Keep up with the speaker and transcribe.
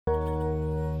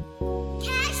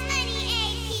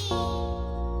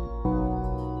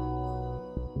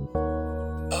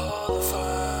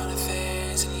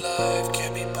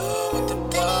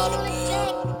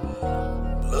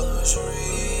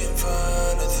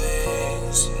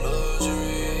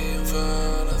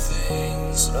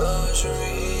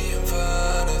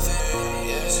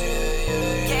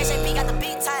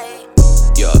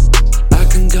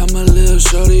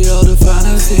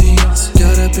things.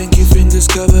 Got her pinky fingers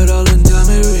covered all in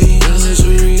diamond rings.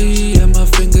 Lingerie at my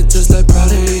fingertips like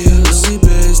Prada heels. Louis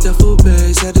bags, duffel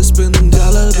bags, had to spend them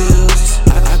dollar bills.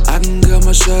 I can got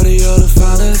my shawty all the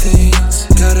finer things.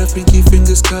 Got her pinky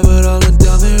fingers covered all in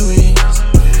diamond rings.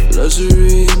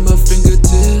 Luxury at my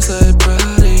fingertips like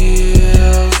Prada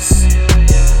heels.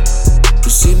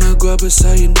 You see my guap, it's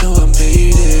how you know I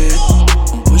made it.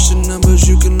 I'm pushing numbers,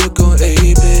 you can look on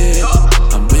A-Bit.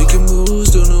 I'm making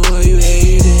moves, don't know why you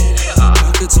hate it.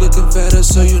 Pockets looking fatter,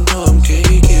 so you know I'm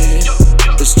caking.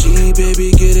 It's G,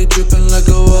 baby, get it dripping like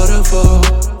a waterfall.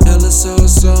 Hella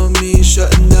sauce on me,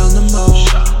 shutting down the mall.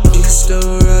 D-Star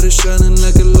out is shining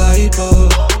like a light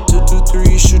bulb. 2, 2,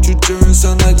 3, shoot you during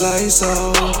sound like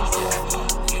Lysol.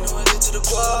 You know I get to the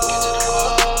quad.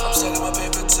 I'm stacking my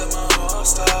paper to my all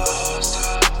star.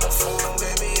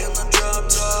 Baby in the drop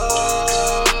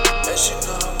top, and she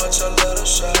know how much I love to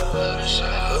shop.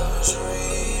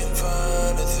 Luxury and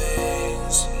finer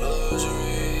things.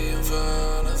 Luxury and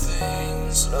finer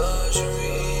things.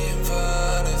 Luxury and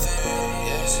finer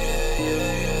things.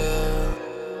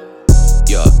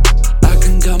 Yeah. I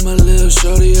can got my little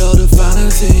shorty all the finer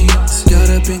things. Got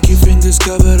her pinky fingers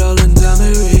covered all in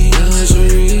diamond rings.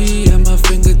 Lingerie at my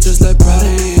fingertips like Prada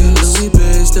heels. Louis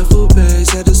bags, duffel bags,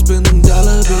 had to spend them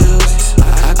dollar bills.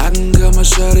 I can got my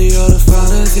shawty all the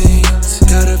finer things.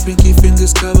 Got her pinky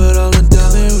fingers covered all in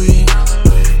diamond rings.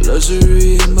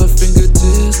 Luxury at my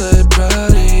fingertips like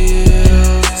Prada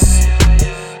heels.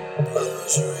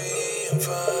 Luxury and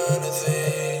finer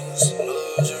things.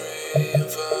 Luxury and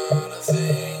finer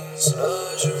things.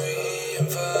 Luxury and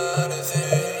finer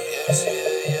things.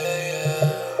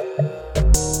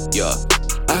 Yeah.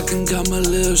 I can got my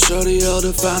little shorty all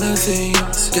the finer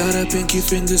things. Got her pinky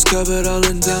fingers covered all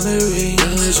in diamond rings.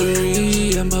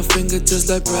 Lingerie at my fingertips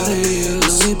like Prada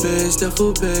heels. Louis bags,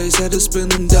 duffel bags, had to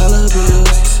spend them dollar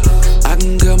bills. I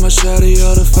can got my shorty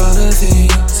all the finer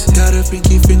things. Got her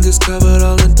pinky fingers covered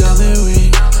all in diamond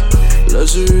rings.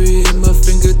 Luxury at my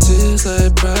fingertips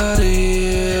like Prada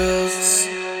heels.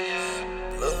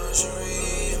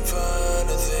 Luxury and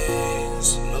finer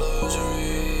things.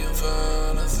 Luxury and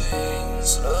finer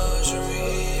things.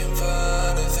 Luxury and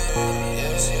finer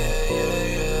things.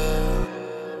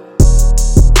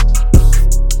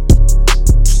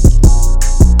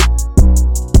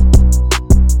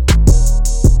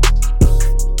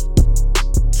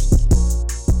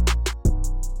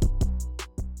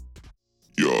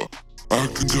 Yeah. I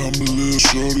can got my little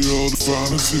shorty all the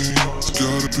finer things.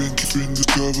 Got her pinky fingers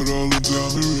covered all in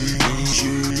diamond rings.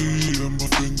 Lingerie at my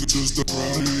fingertips like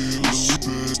Prada heels. Louis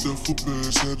bags, duffel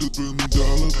bags, had to spend them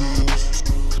dollar bills.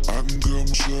 I can got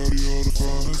my shorty all the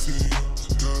finer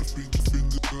things. Got her pinky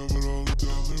fingers covered all in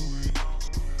diamond rings.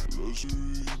 Luxury.